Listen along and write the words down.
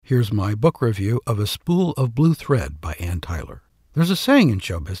Here's my book review of A Spool of Blue Thread by Ann Tyler. There's a saying in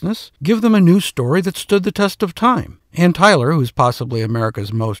show business, give them a new story that stood the test of time. Ann Tyler, who's possibly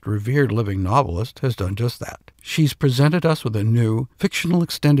America's most revered living novelist, has done just that. She's presented us with a new, fictional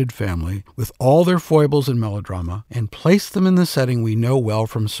extended family with all their foibles and melodrama, and placed them in the setting we know well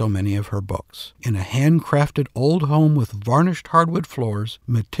from so many of her books. In a handcrafted old home with varnished hardwood floors,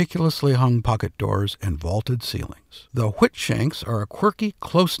 meticulously hung pocket doors, and vaulted ceilings. The Whitshanks are a quirky,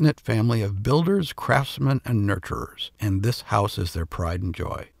 close-knit family of builders, craftsmen, and nurturers, and this house is their pride and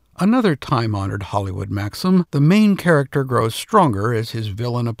joy. Another time-honored Hollywood maxim, the main character grows stronger as his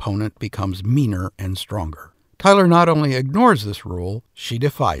villain opponent becomes meaner and stronger. Tyler not only ignores this rule, she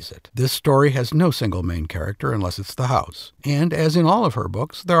defies it. This story has no single main character unless it's the house. And as in all of her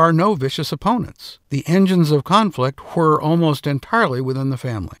books, there are no vicious opponents. The engines of conflict whir almost entirely within the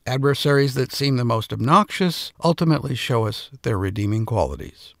family. Adversaries that seem the most obnoxious ultimately show us their redeeming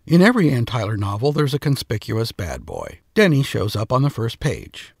qualities. In every Ann Tyler novel, there's a conspicuous bad boy. Denny shows up on the first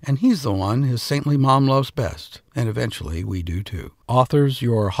page, and he's the one his saintly mom loves best, and eventually we do too. Authors,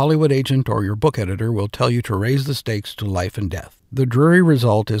 your Hollywood agent, or your book editor will tell you to raise the stakes to life and death. The dreary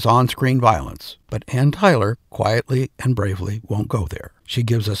result is on-screen violence, but Ann Tyler, quietly and bravely, won't go there. She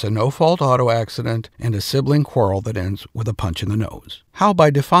gives us a no-fault auto accident and a sibling quarrel that ends with a punch in the nose. How, by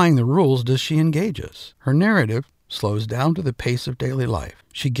defying the rules, does she engage us? Her narrative slows down to the pace of daily life.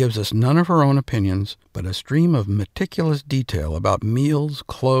 She gives us none of her own opinions, but a stream of meticulous detail about meals,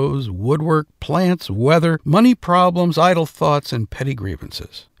 clothes, woodwork, plants, weather, money problems, idle thoughts, and petty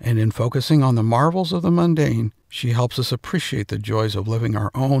grievances. And in focusing on the marvels of the mundane, she helps us appreciate the joys of living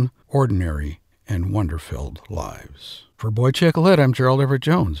our own ordinary and wonder-filled lives. For Boy Chick Lit, I'm Gerald Everett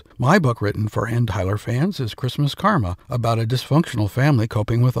Jones. My book written for Ann Tyler fans is Christmas Karma, about a dysfunctional family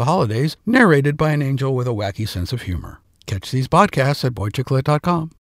coping with the holidays, narrated by an angel with a wacky sense of humor. Catch these podcasts at boychicklit.com.